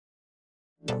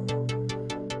You're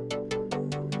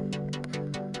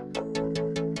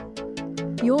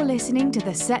listening to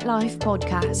the Set Life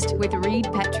Podcast with Reed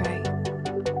Petro,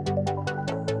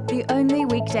 the only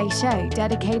weekday show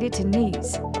dedicated to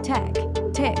news, tech,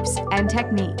 tips, and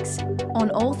techniques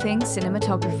on all things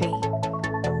cinematography.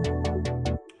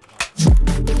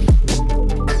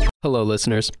 Hello,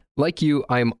 listeners. Like you,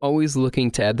 I am always looking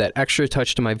to add that extra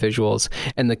touch to my visuals,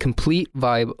 and the Complete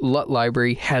Vibe LUT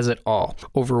library has it all.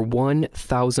 Over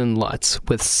 1,000 LUTs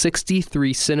with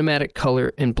 63 cinematic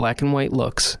color and black and white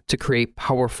looks to create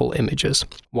powerful images.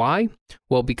 Why?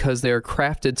 Well, because they are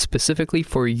crafted specifically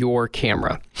for your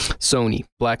camera. Sony,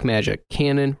 Blackmagic,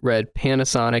 Canon, Red,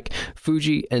 Panasonic,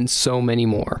 Fuji, and so many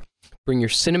more. Bring your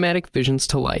cinematic visions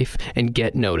to life and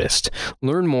get noticed.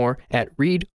 Learn more at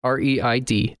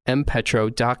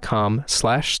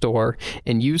reidmpetro.com/store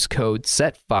and use code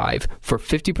SET5 for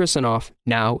 50% off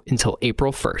now until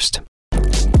April 1st.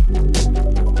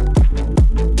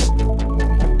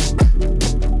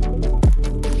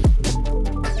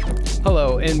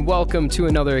 Hello, and welcome to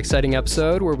another exciting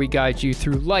episode where we guide you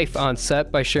through life on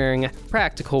set by sharing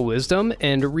practical wisdom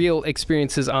and real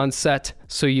experiences on set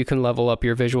so you can level up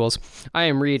your visuals. I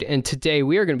am Reed, and today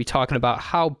we are going to be talking about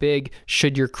how big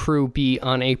should your crew be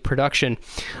on a production.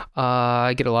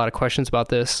 I get a lot of questions about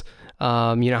this.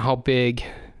 How big...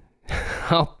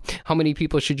 How many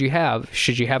people should you have?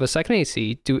 Should you have a second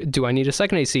AC? Do I need a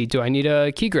second AC? Do I need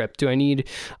a key grip? Do I need...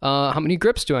 how many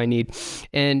grips do I need?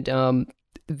 And...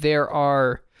 there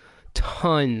are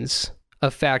tons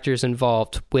of factors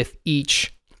involved with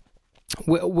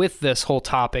this whole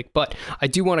topic, but I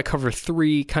do want to cover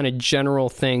three kind of general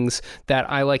things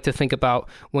that I like to think about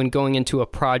when going into a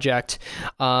project.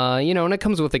 And it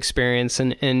comes with experience,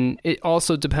 and it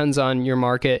also depends on your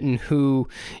market and who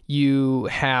you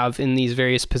have in these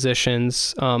various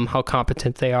positions, how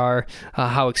competent they are,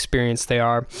 how experienced they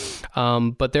are.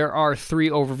 But there are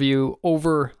three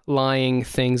overlying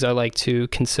things I like to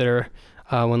consider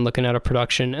when looking at a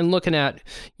production and looking at,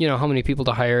 how many people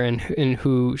to hire and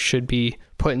who should be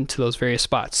put into those various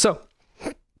spots. So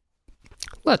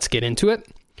let's get into it.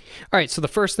 All right. So the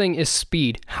first thing is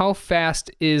speed. How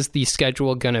fast is the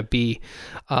schedule going to be?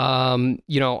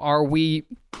 Are we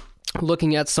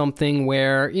looking at something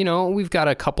where, we've got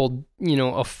a couple,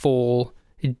 a full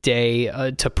day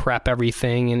to prep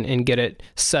everything and get it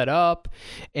set up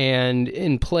and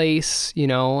in place,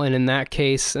 and in that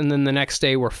case, and then the next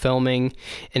day we're filming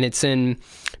and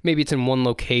maybe it's in one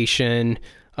location,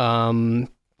 and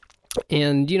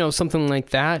something like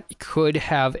that could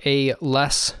have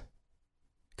less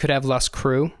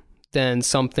crew than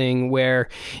something where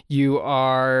you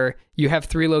have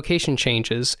 3 location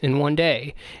changes in one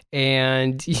day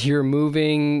and you're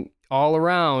moving all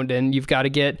around and you've got to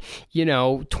get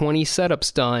 20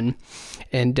 setups done.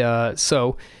 And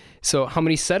so how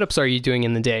many setups are you doing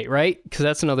in the day, right? Because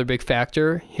that's another big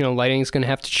factor. Lighting is going to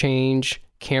have to change,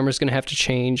 camera's going to have to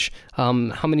change. How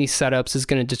many setups is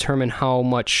going to determine how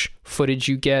much footage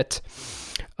you get,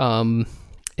 and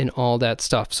all that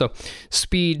stuff. So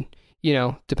speed,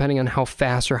 depending on how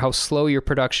fast or how slow your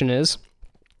production is,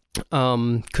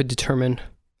 could determine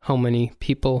how many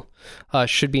people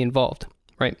should be involved.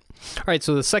 Right. All right.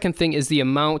 So the second thing is the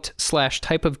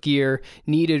amount/type of gear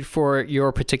needed for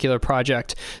your particular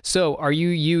project. So are you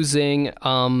using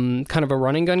kind of a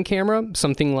running gun camera,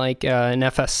 something like an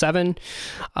FS7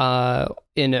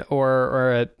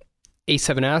 or a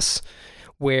A7S,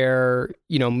 where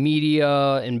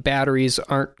media and batteries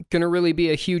aren't going to really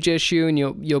be a huge issue, and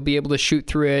you'll be able to shoot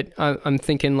through it. I'm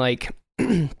thinking like.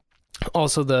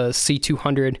 Also the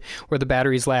C200, where the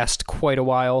batteries last quite a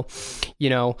while,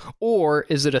 or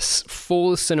is it a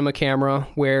full cinema camera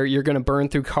where you're going to burn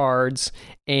through cards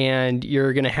and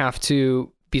you're going to have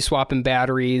to be swapping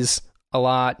batteries a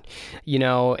lot,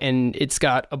 and it's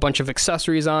got a bunch of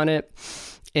accessories on it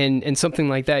and something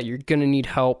like that. You're going to need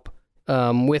help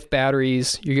with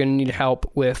batteries. You're going to need help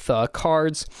with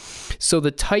cards. So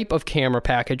the type of camera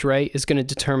package, right, is going to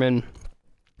determine,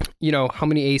 how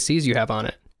many ACs you have on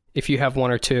it. If you have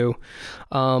one or two,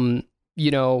 are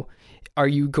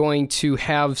you going to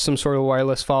have some sort of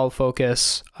wireless follow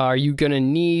focus? Are you going to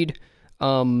need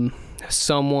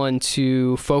someone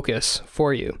to focus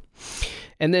for you?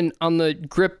 And then on the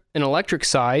grip and electric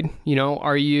side,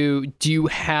 do you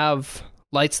have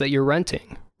lights that you're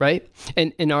renting, right?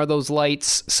 And are those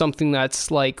lights something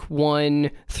that's like 1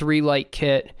 3-light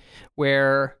kit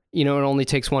where it only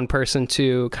takes one person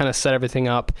to kind of set everything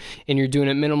up, and you're doing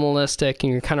it minimalistic and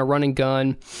you're kind of running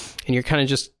gun and you're kind of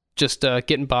just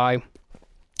getting by?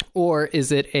 Or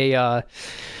is it a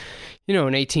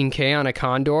an 18K on a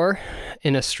Condor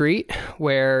in a street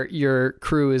where your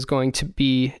crew is going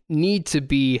to need to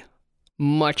be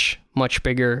much, much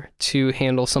bigger to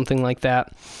handle something like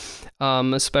that.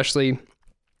 Especially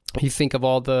you think of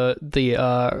all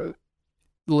the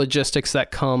logistics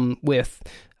that come with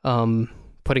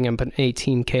putting up an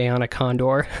 18K on a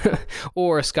Condor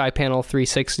or a SkyPanel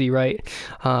 360, right?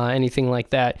 Anything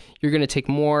like that. You're going to take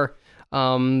more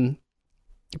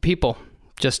people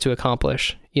just to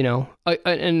accomplish,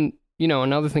 and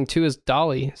another thing too is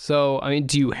dolly. So,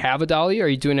 do you have a dolly? Are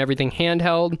you doing everything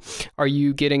handheld? Are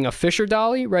you getting a Fisher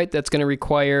dolly, right? That's going to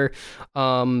require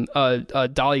a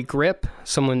dolly grip,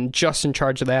 someone just in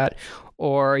charge of that.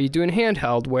 Or are you doing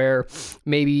handheld where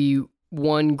maybe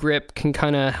one grip can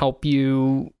kind of help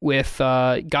you with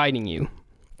guiding you?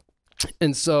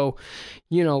 And so,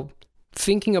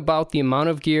 thinking about the amount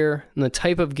of gear and the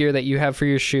type of gear that you have for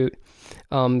your shoot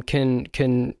can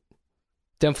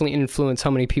definitely influence how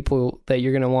many people that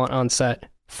you're going to want on set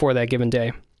for that given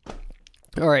day.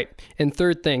 All right. And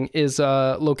third thing is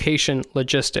location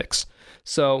logistics.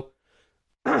 So,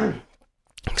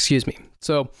 excuse me.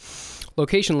 So,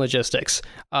 location logistics.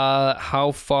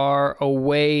 How far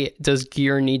away does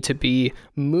gear need to be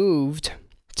moved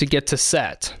to get to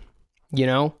set?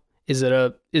 Is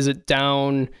it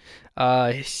down,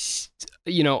 or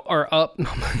up?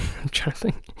 I'm trying to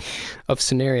think of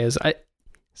scenarios.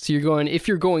 So if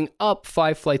you're going up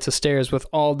 5 flights of stairs with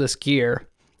all this gear,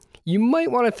 you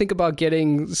might want to think about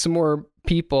getting some more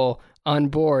people on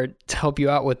board to help you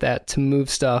out with that, to move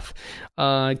stuff,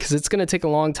 because it's going to take a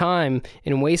long time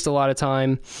and waste a lot of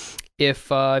time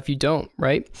if you don't,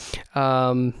 right?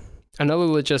 Another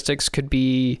logistics could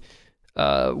be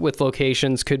with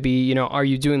locations could be, are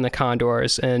you doing the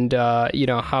Condors, and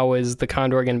how is the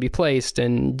Condor going to be placed,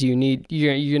 and do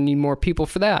you're going to need more people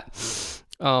for that?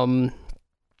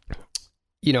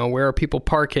 Where are people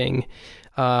parking?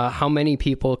 How many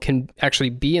people can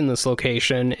actually be in this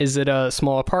location? Is it a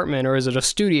small apartment or is it a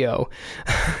studio?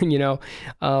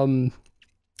 And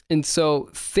so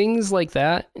things like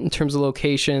that in terms of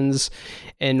locations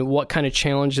and what kind of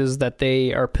challenges that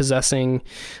they are possessing,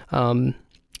 and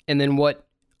then what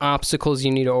obstacles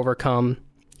you need to overcome,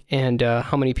 and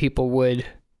how many people would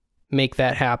make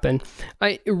that happen.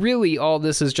 All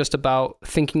this is just about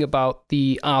thinking about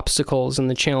the obstacles and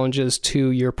the challenges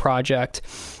to your project.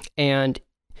 And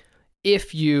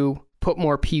if you put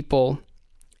more people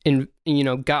in,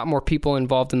 got more people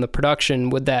involved in the production,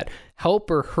 would that help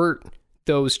or hurt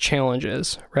those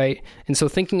challenges, right? And so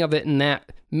thinking of it in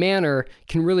that manner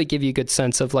can really give you a good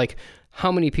sense of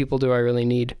how many people do I really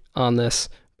need on this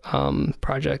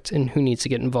project and who needs to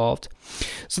get involved.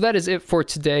 So that is it for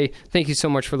today. Thank you so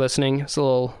much for listening. It's a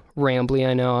little rambly,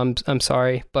 I know. I'm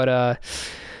sorry, but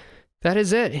that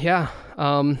is it. Yeah.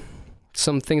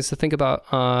 Some things to think about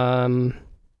on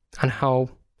how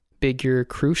big your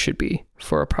crew should be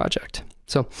for a project.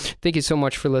 So thank you so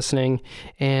much for listening,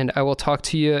 and I will talk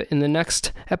to you in the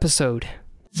next episode.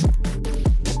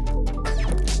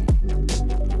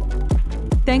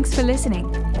 Thanks for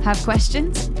listening. Have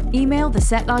questions? Email the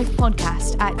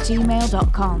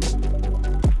setlifepodcast@gmail.com.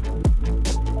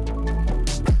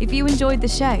 If you enjoyed the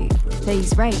show,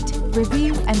 please rate,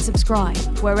 review, and subscribe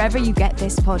wherever you get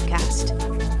this podcast.